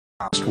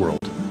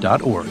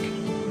lostworld.org.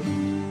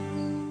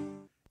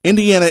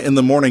 Indiana in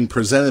the Morning,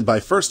 presented by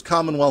First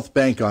Commonwealth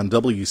Bank on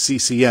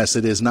WCCS.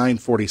 It is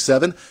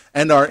 9:47,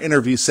 and our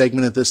interview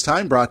segment at this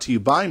time brought to you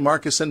by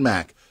Marcus &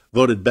 Mack,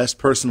 voted Best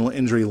Personal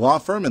Injury Law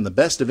Firm in the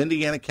Best of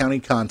Indiana County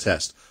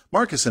contest.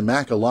 Marcus &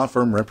 Mack, a law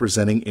firm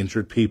representing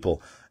injured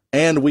people.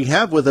 And we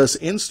have with us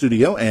in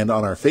studio and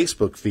on our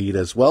Facebook feed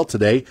as well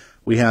today,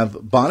 we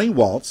have Bonnie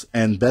Waltz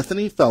and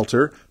Bethany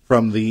Felter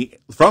from the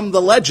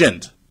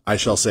legend, I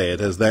shall say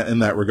it as that in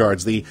that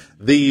regards.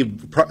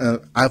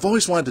 I've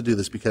always wanted to do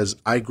this because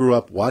I grew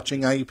up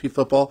watching IUP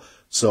football,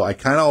 so I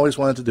kind of always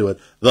wanted to do it.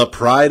 The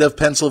pride of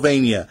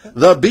Pennsylvania,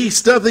 the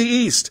beast of the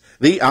East,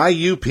 the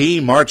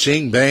IUP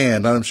marching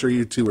band. I'm sure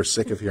you two are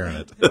sick of hearing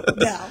it.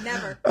 No,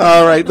 never.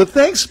 All right, but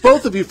thanks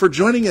both of you for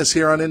joining us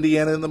here on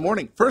Indiana in the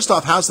Morning. First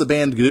off, how's the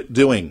band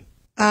doing?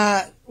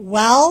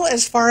 Well,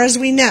 as far as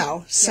we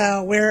know.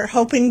 So we're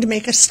hoping to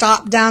make a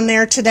stop down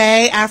there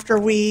today after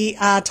we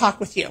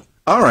talk with you.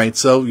 All right,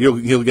 so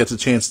you'll get the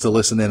chance to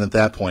listen in at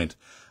that point.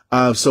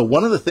 So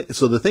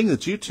the thing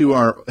that you two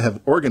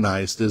have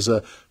organized is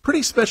a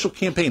pretty special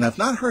campaign. I've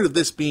not heard of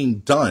this being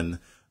done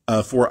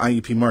for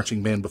IUP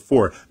marching band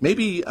before.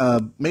 Maybe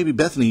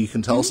Bethany, you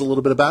can tell us a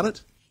little bit about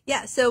it.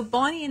 Yeah, so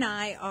Bonnie and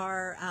I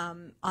are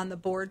on the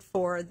board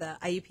for the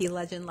IUP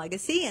Legend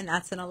Legacy, and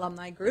that's an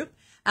alumni group.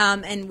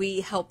 And we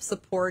help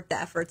support the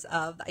efforts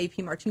of the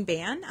IUP marching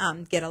band,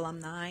 get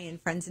alumni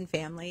and friends and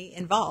family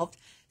involved.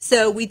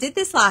 So we did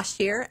this last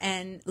year,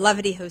 and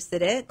Levity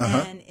hosted it,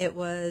 and it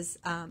was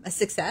a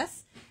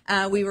success.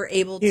 We were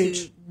able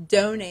to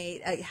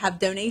donate, have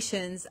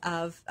donations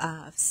of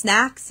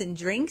snacks and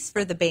drinks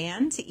for the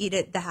band to eat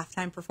at the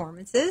halftime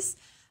performances.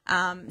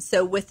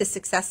 So with the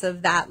success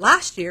of that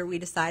last year, we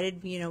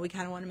decided, we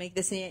kind of want to make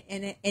this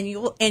an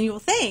annual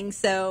thing.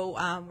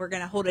 So we're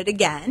going to hold it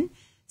again.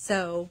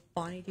 So,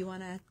 Bonnie, do you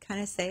want to kind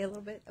of say a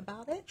little bit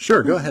about it?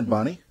 Sure, go ahead,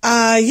 Bonnie.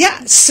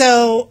 Yeah,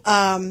 so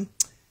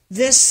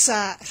this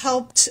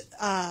helped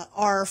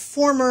our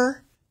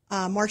former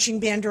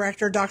marching band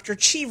director, Dr.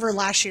 Cheever,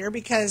 last year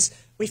because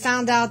we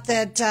found out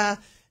that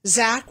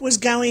Zach was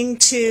going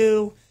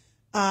to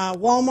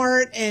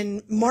Walmart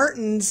and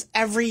Martin's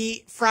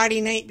every Friday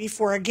night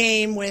before a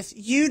game with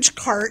huge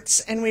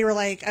carts, and we were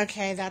like,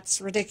 okay, that's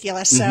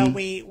ridiculous. So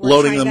we were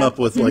loading them up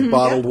with like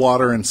bottled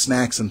water and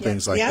snacks and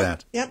things like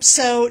that. Yep.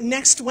 So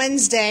next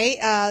Wednesday,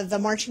 the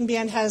marching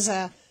band has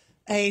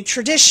a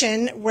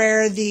tradition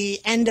where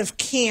the end of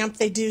camp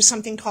they do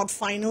something called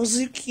Final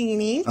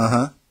Zucchini.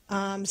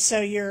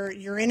 So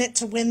you're in it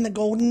to win the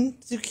golden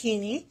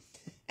zucchini,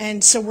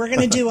 and so we're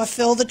going to do a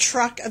fill the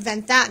truck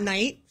event that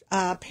night.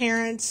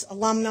 Parents,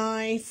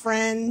 alumni,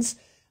 friends,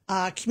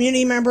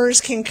 community members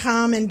can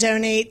come and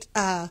donate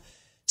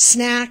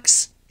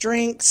snacks,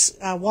 drinks,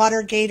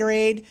 water,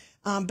 Gatorade.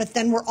 But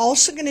then we're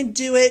also going to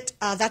do it,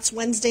 that's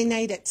Wednesday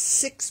night at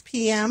 6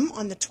 p.m.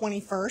 on the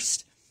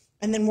 21st.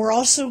 And then we're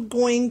also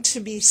going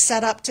to be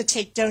set up to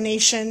take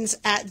donations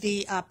at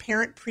the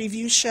parent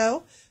preview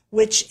show,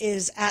 which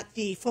is at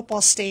the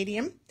football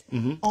stadium.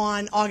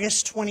 On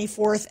August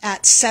 24th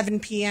at 7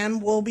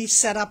 p.m. We'll be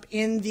set up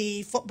in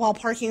the football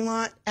parking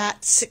lot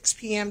at 6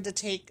 p.m. to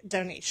take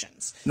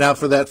donations. Now,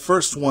 for that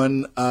first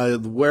one,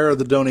 where are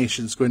the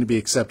donations going to be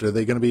accepted? Are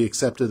they going to be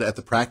accepted at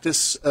the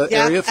practice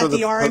area for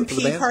the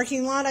RMP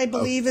parking lot, I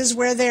believe, is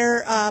where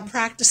they're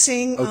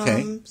practicing.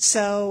 Okay.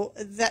 So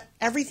that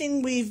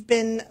everything we've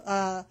been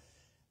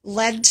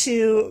led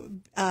to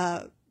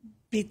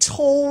be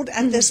told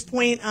at this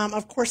point,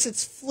 of course,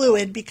 it's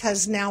fluid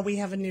because now we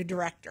have a new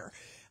director.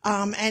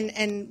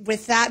 And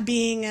with that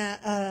being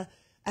an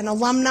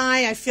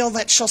alumni, I feel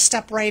that she'll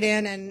step right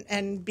in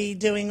and be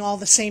doing all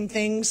the same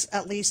things,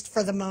 at least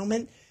for the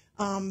moment.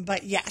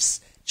 But yes,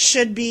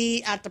 should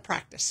be at the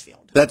practice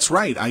field. That's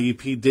right.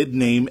 IUP did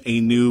name a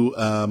new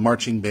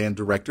marching band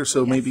director.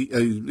 So maybe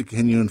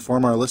can you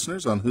inform our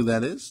listeners on who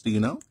that is? Do you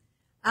know?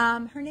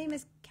 Her name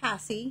is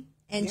Cassie.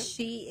 And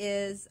she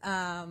is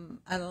an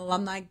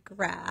alumni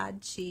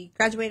grad. She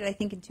graduated, I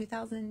think, in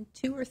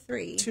 2002 or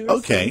 3.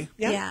 Okay.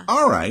 Yeah.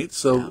 All right.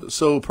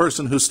 So a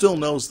person who still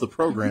knows the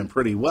program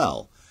pretty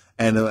well,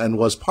 and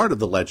was part of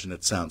the legend.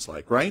 It sounds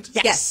like, right?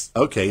 Yes.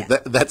 Okay. Yeah.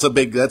 That's a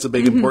big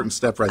important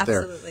step right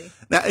Absolutely. there.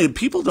 Now,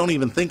 people don't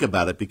even think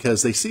about it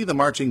because they see the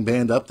marching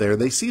band up there.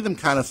 They see them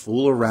kind of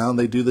fool around.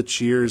 They do the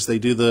cheers. They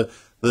do the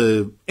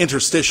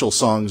interstitial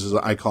songs, as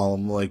I call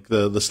them, like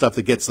the stuff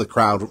that gets the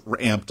crowd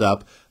amped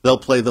up. They'll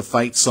play the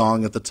fight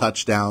song at the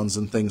touchdowns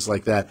and things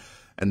like that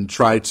and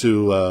try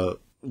to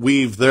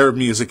weave their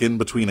music in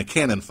between a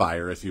cannon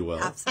fire, if you will.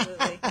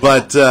 Absolutely.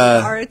 But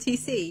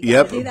ROTC.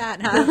 Yep. Do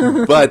that,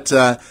 huh?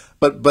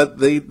 but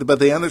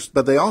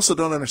they also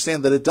don't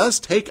understand that it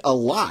does take a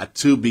lot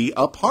to be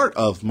a part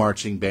of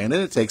marching band,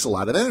 and it takes a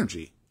lot of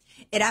energy.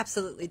 It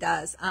absolutely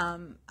does.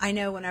 I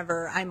know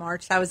whenever I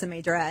marched, I was a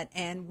majorette,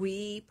 and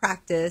we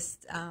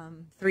practiced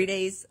 3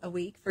 days a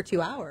week for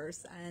 2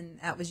 hours, and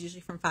that was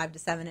usually from 5 to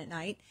 7 at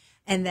night.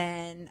 And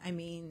then,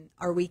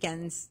 our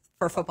weekends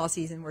for football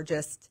season were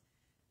just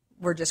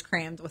were just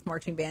crammed with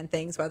marching band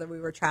things, whether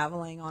we were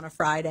traveling on a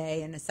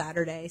Friday and a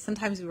Saturday.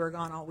 Sometimes we were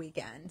gone all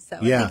weekend. So I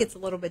think it's a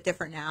little bit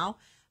different now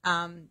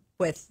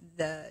with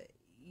the,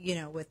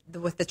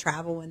 with the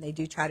travel when they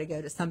do try to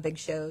go to some big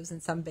shows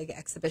and some big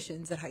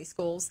exhibitions at high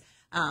schools.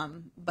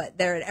 But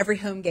they're at every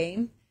home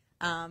game.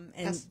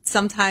 And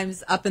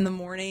sometimes up in the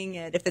morning,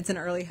 and if it's an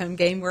early home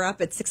game, we're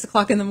up at 6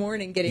 o'clock in the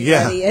morning getting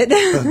ready.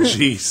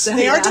 Jeez. So,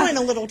 they are doing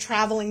a little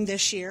traveling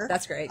this year.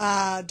 That's great.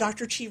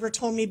 Dr. Cheever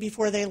told me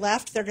before they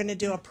left they're going to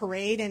do a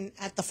parade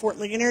at the Fort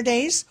Ligonier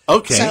Days.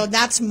 Okay. So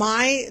that's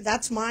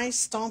my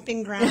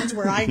stomping grounds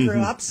where I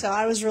grew up. So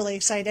I was really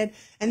excited.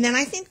 And then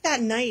I think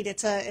that night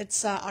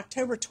it's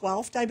October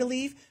 12th, I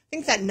believe. I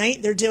think that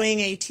night they're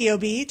doing a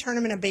TOB,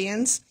 Tournament of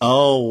Bands.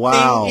 Oh,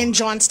 wow. In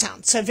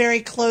Johnstown. So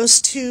very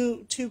close,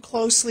 too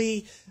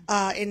closely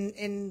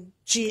in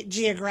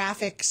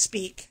geographic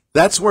speak.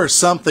 That's where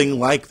something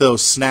like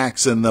those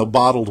snacks and the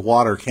bottled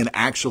water can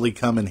actually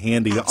come in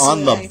handy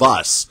on the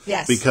bus.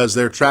 Yes. Because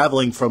they're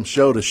traveling from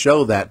show to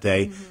show that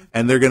day,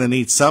 and they're going to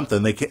need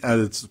something.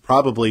 It's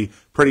probably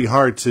pretty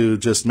hard to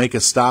just make a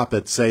stop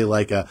at, say,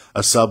 like a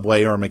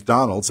Subway or a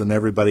McDonald's, and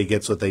everybody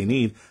gets what they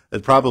need.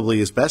 It probably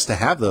is best to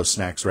have those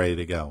snacks ready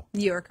to go.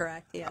 You are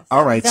correct, yes.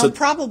 All right. They'll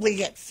probably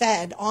get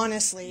fed,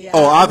 honestly.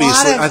 Oh,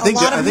 obviously. I think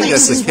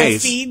that's the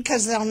case. Will feed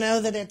because they'll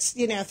know that it's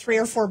 3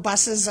 or 4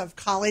 buses of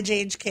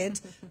college-age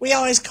kids. We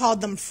always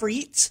called them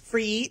free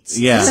eats.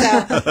 Yeah.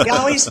 So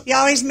you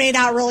always made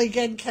out really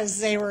good because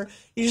they were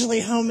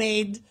usually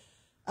homemade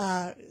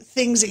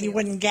things that you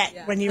wouldn't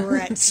get when you were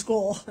at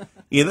school.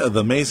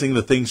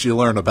 The things you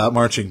learn about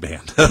marching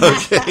band.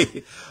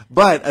 Okay.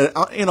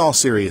 But in all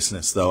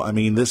seriousness, though, I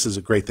mean, this is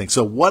a great thing.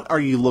 So what are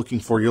you looking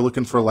for? You're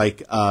looking for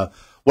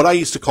what I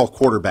used to call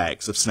quarter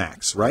bags of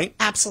snacks, right?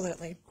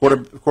 Absolutely.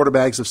 Quarter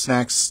bags of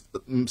snacks,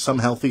 some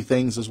healthy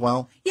things as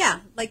well?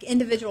 Yeah, like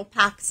individual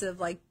packs of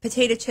like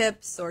potato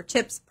chips or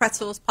chips,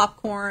 pretzels,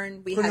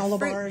 popcorn. We granola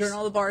had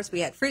granola bars.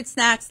 We had fruit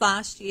snacks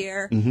last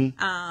year.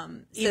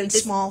 Even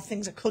small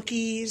things of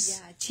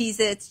cookies. Yeah,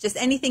 Cheez-Its, just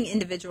anything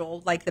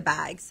individual like the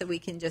bag so we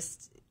can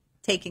just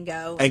take and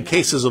go. And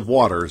cases of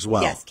water as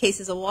well. Yes,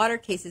 cases of water,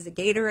 cases of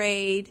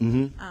Gatorade.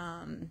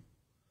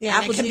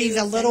 Yeah, it can be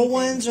the little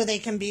ones, or they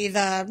can be the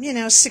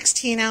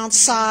 16-ounce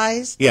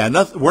size. Yeah,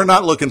 we're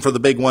not looking for the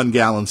big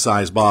 1-gallon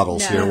size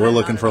bottles here. We're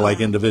looking for like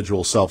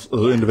individual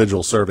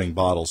serving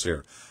bottles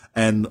here,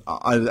 and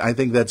I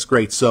think that's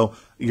great. So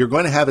you're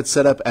going to have it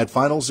set up at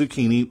Final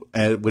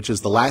Zucchini, which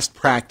is the last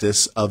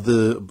practice of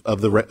the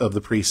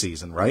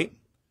preseason, right?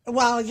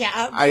 Well,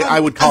 yeah, I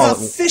would call it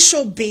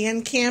official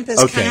band camp is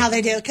kind of how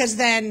they do it, because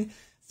then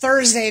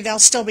Thursday they'll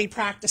still be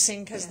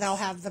practicing because they'll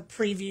have the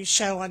preview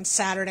show on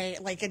Saturday.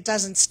 Like, it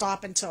doesn't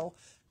stop until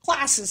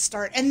classes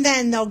start, and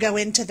then they'll go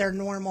into their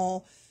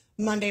normal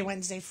Monday,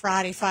 Wednesday,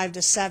 Friday 5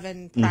 to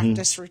 7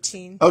 practice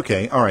routine.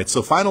 Okay, all right.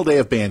 So final day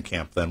of band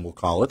camp, then we'll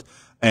call it,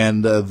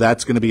 and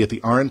that's going to be at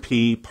the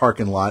R&P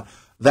parking lot.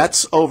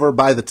 That's over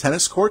by the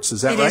tennis courts,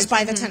 is that right? It is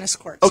by the tennis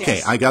courts. Okay,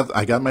 yes.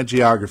 I got my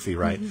geography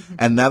right,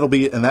 and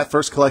that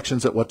first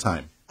collection's at what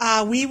time?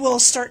 We will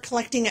start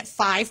collecting at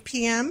 5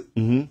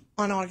 p.m.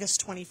 On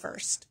August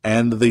 21st.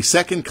 And the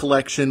second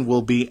collection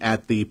will be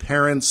at the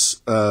Parents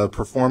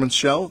Performance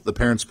Show, the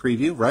Parents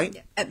Preview, right?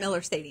 Yeah, at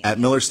Miller Stadium. At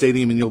Miller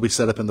Stadium, and you'll be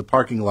set up in the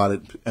parking lot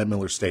at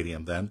Miller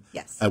Stadium then?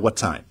 Yes. At what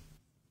time?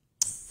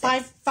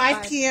 5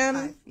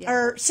 p.m.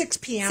 or 6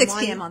 p.m. 6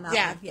 p.m. on that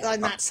one. Yeah, on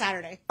that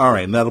Saturday. All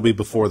right, and that'll be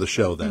before the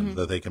show then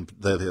that they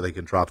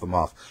can drop them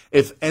off.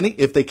 If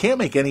they can't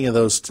make any of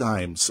those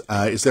times,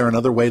 is there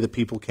another way that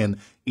people can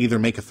either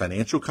make a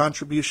financial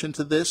contribution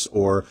to this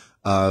or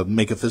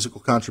make a physical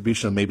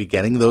contribution of maybe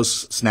getting those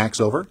snacks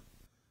over?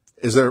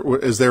 Is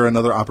there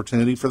another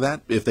opportunity for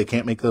that if they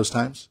can't make those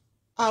times?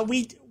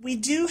 We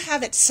do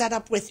have it set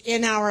up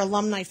within our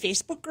alumni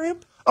Facebook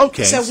group.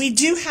 Okay. So we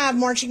do have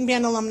marching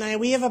band alumni.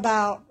 We have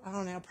about, I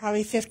don't know,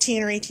 probably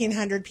 1,500 or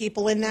 1,800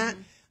 people in that.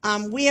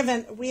 We have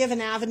an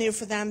avenue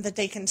for them that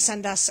they can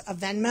send us a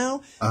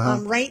Venmo.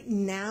 Right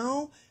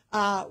now,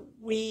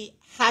 we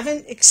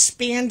haven't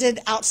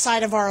expanded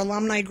outside of our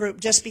alumni group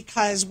just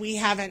because we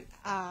haven't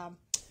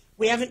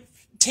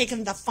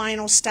taken the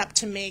final step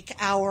to make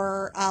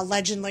our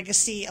Legend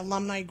Legacy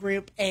alumni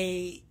group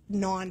a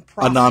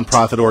nonprofit. A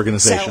nonprofit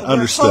organization. So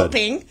Understood. we're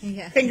hoping,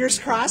 fingers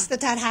crossed,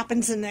 that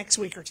happens in the next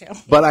week or two.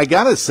 But I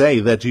gotta say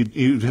that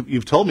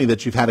you've told me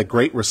that you've had a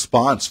great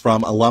response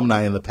from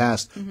alumni in the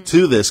past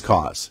to this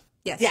cause.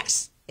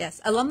 Yes.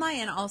 Alumni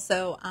and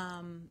also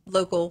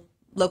local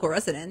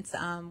residents.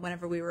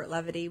 Whenever we were at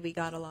Levity, we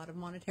got a lot of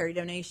monetary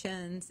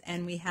donations,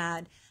 and we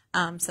had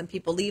some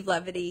people leave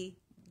Levity,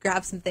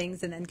 grab some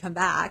things, and then come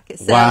back.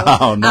 So,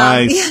 wow,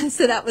 nice.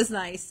 So that was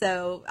nice.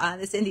 So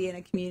this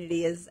Indiana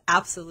community is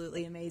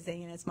absolutely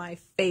amazing, and it's my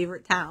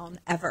favorite town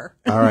ever.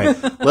 All right.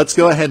 Let's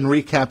go ahead and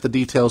recap the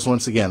details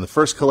once again. The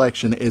first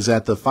collection is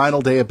at the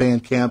final day of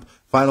band camp,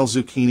 Final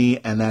Zucchini,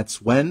 and that's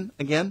when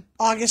again?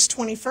 August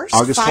 21st.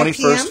 August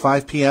 21st, 5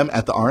 5 p.m.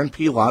 at the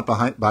R&P lot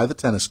by the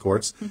tennis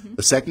courts.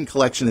 The second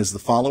collection is the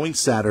following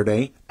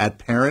Saturday at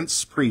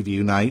Parents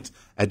Preview Night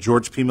at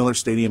George P. Miller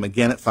Stadium,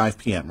 again at 5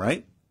 p.m.,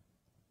 right?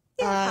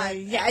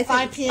 I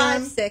 5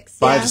 p.m. 5, 6.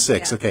 5 yeah. to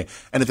 6, Yeah. okay.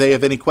 And if they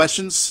have any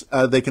questions,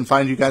 they can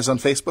find you guys on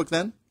Facebook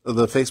then?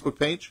 The Facebook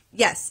page?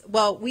 Yes.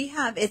 Well, we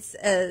have,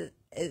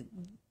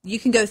 you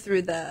can go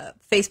through the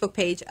Facebook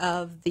page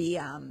of the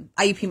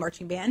IUP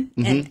Marching Band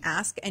and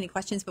ask any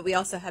questions, but we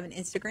also have an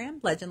Instagram,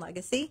 Legend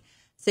Legacy.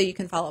 So you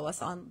can follow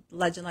us on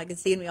Legend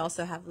Legacy, and we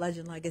also have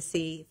Legend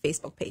Legacy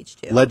Facebook page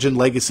too. Legend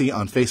Legacy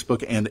on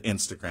Facebook and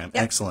Instagram.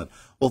 Yep. Excellent.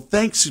 Well,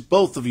 thanks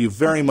both of you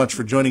very much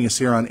for joining us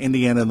here on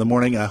Indiana in the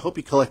Morning. I hope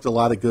you collect a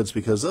lot of goods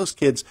because those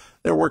kids,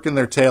 they're working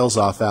their tails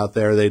off out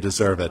there. They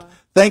deserve it.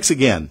 Thanks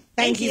again.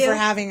 Thank you for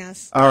having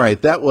us. All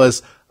right. That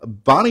was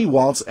Bonnie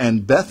Waltz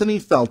and Bethany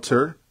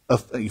Felter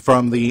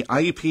from the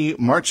IUP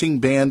Marching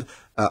Band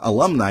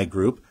Alumni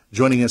Group,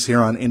 joining us here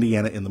on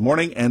Indiana in the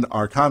Morning, and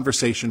our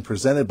conversation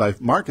presented by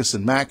Marcus &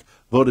 Mack,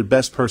 voted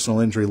Best Personal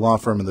Injury Law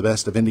Firm in the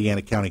Best of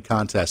Indiana County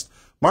contest.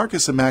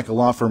 Marcus & Mack, a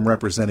law firm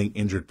representing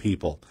injured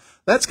people.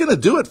 That's going to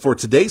do it for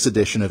today's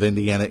edition of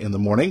Indiana in the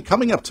Morning.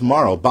 Coming up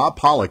tomorrow, Bob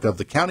Pollock of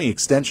the County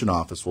Extension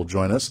Office will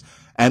join us,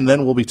 and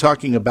then we'll be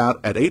talking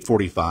about, at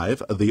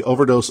 8:45, the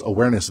Overdose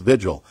Awareness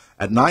Vigil.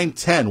 At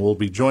 9:10, we'll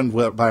be joined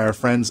by our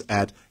friends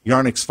at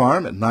Yarnick's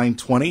Farm. At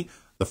 9:20,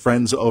 the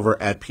friends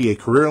over at PA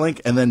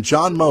CareerLink, and then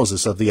John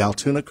Moses of the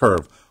Altoona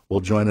Curve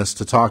will join us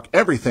to talk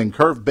everything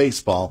Curve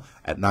baseball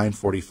at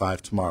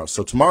 9:45 tomorrow.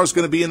 So tomorrow's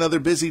going to be another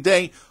busy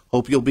day.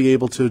 Hope you'll be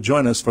able to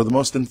join us for the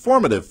most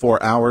informative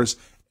 4 hours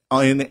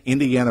in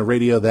Indiana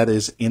radio. That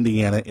is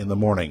Indiana in the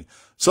Morning.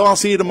 So I'll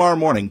see you tomorrow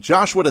morning.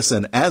 Josh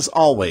Whittison, as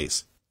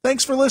always,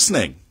 thanks for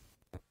listening.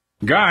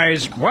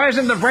 Guys, why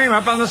isn't the frame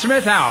up on the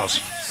Smith house?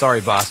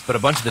 Sorry, boss, but a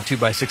bunch of the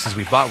 2x6s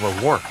we bought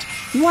were warped.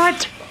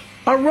 What?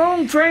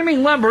 Aroan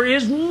framing lumber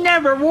is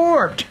never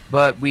warped.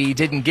 But we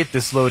didn't get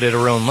this load at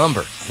Aroan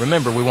Lumber.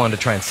 Remember, we wanted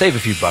to try and save a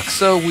few bucks,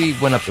 so we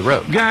went up the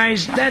road.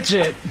 Guys, that's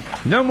it.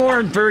 No more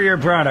inferior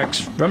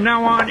products. From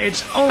now on,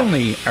 it's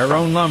only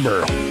Aroan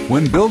Lumber.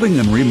 When building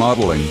and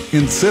remodeling,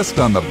 insist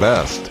on the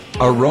best.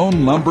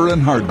 Aroan Lumber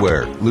and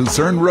Hardware,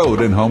 Lucerne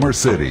Road in Homer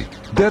City.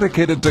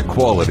 Dedicated to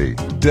quality.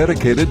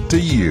 Dedicated to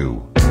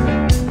you.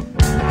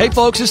 Hey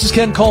folks, this is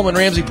Ken Coleman,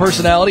 Ramsey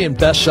personality and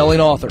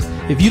best-selling author.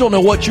 If you don't know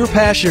what you're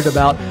passionate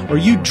about or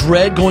you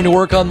dread going to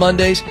work on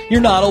Mondays,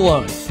 you're not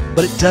alone.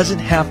 But it doesn't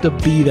have to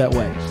be that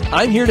way.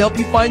 I'm here to help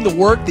you find the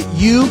work that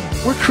you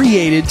were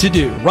created to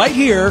do, right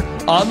here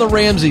on The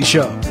Ramsey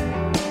Show.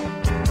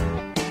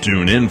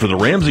 Tune in for The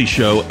Ramsey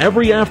Show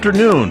every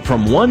afternoon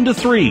from 1 to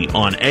 3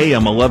 on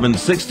AM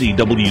 1160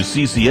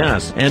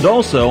 WCCS and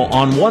also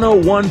on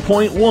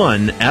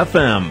 101.1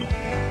 FM.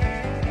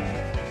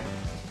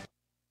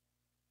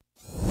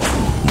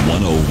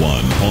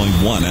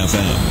 101.1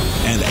 FM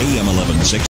and AM 1160.